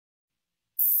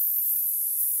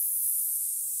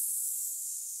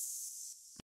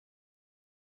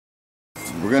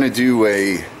we're gonna do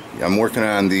I'm working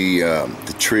on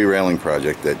the tree railing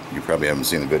project that you probably haven't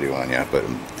seen the video on yet, but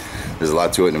there's a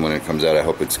lot to it, and when it comes out I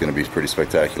hope it's going to be pretty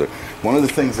spectacular. One of the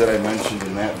things that I mentioned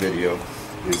in that video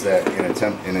is that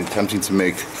in attempting to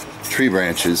make tree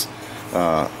branches,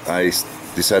 I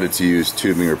decided to use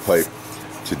tubing or pipe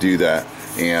to do that,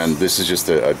 and this is just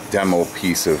a demo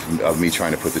piece of me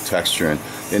trying to put the texture in.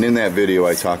 And in that video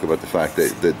I talk about the fact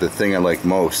that the thing I like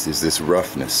most is this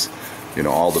roughness, you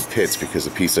know, all the pits, because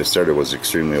the piece I started was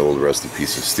extremely old rusty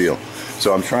piece of steel.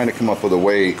 So I'm trying to come up with a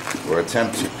way or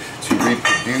attempt to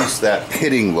reproduce that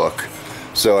pitting look.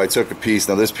 So I took a piece,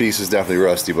 now this piece is definitely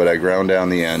rusty, but I ground down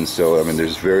the end, so I mean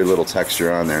there's very little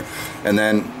texture on there. And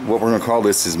then what we're going to call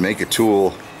this is make a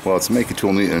tool. Well, it's make a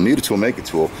tool, need a tool, make a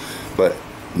tool, but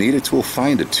need a tool,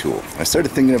 find a tool. I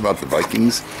started thinking about the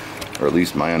Vikings, or at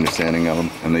least my understanding of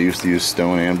them, and they used to use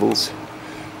stone anvils.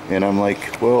 And I'm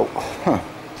like, well,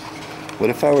 what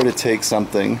if I were to take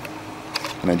something,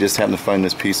 and I just happen to find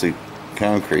this piece of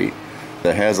concrete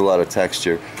that has a lot of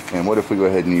texture, and what if we go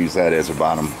ahead and use that as a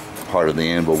bottom part of the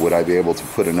anvil? Would I be able to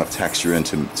put enough texture in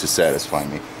to satisfy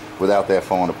me without that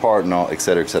falling apart and all,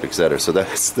 etc., etc., etc.? So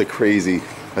that's the crazy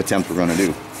attempt we're going to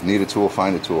do. Need a tool,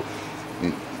 find a tool.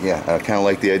 Yeah, I kind of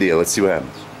like the idea. Let's see what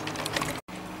happens.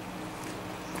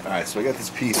 Alright, so I got this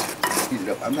piece heated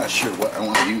up. I'm not sure what I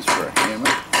want to use for a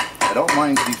hammer. I don't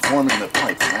mind deforming the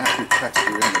pipe and after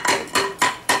texture in the pipe.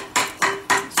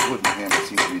 This wooden hammer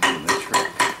seems to be doing the trick.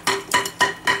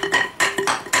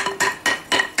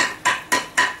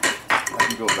 I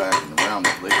can go back and round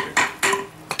it later.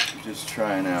 I'm just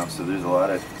trying out. So there's a lot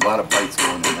of bites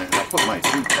going in there. I'll put my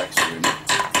food texture in it.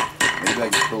 Maybe I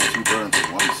can kill two birds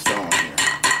with one stone here.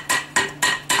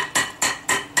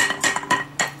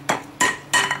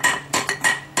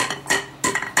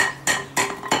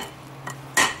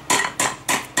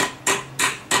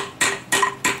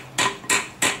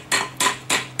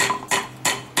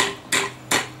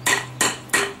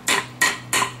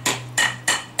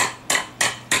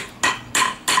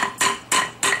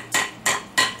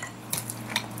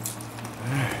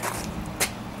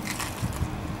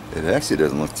 It actually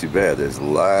doesn't look too bad. There's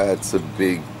lots of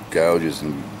big gouges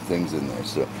and things in there.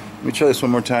 So let me try this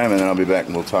one more time and then I'll be back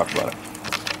and we'll talk about it.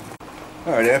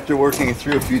 Alright, after working it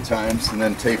through a few times and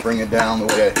then tapering it down the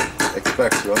way I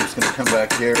expect to, I'm just going to come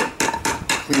back here and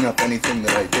clean up anything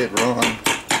that I did wrong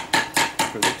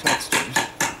for the textures.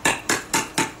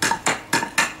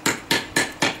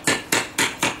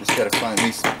 Just got to find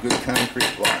me some good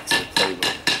concrete blocks to play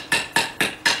with.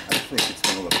 I think it's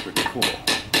going to look pretty cool.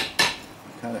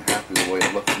 Kind of happy the way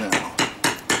it looks now.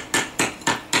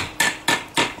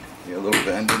 Yeah, a little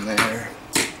bend in there.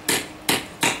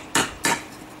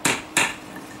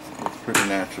 It's pretty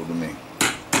natural to me.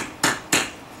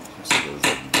 Just those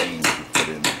like veins you put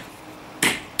in there.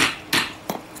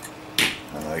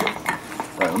 I like it.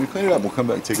 Alright, let me clean it up. We'll come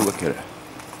back and take a look at it.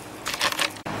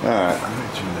 Alright, let me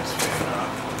turn this fan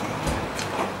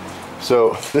off.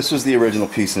 So this was the original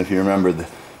piece, and if you remember,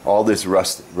 all this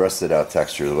rusted out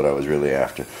texture is what I was really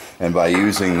after. And by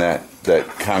using that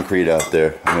concrete out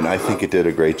there, I mean, I think it did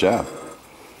a great job.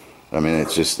 I mean,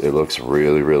 it looks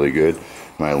really, really good.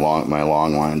 My long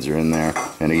lines are in there.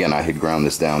 And again, I had ground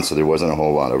this down, so there wasn't a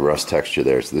whole lot of rust texture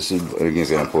there. So this is an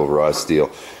example of raw steel.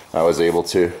 I was able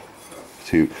to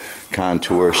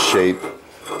contour, shape,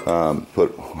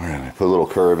 put a little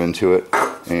curve into it,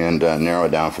 and narrow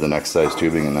it down for the next size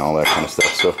tubing and all that kind of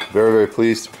stuff. So very, very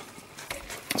pleased.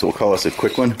 So we'll call this a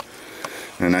quick one,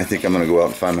 and I think I'm going to go out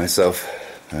and find myself,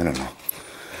 I don't know,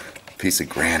 a piece of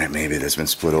granite maybe that's been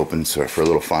split open, so for a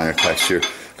little finer texture,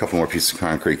 a couple more pieces of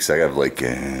concrete, because I got like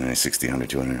 60, 100,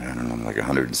 200, I don't know, like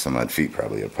 100 and some odd feet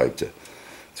probably of pipe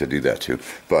to do that too.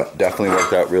 But definitely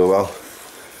worked out real well.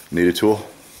 Need a tool?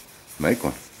 Make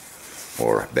one.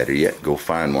 Or better yet, go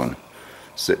find one.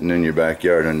 Sitting in your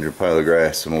backyard under a pile of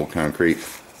grass, some old concrete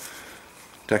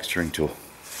texturing tool.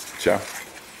 Ciao.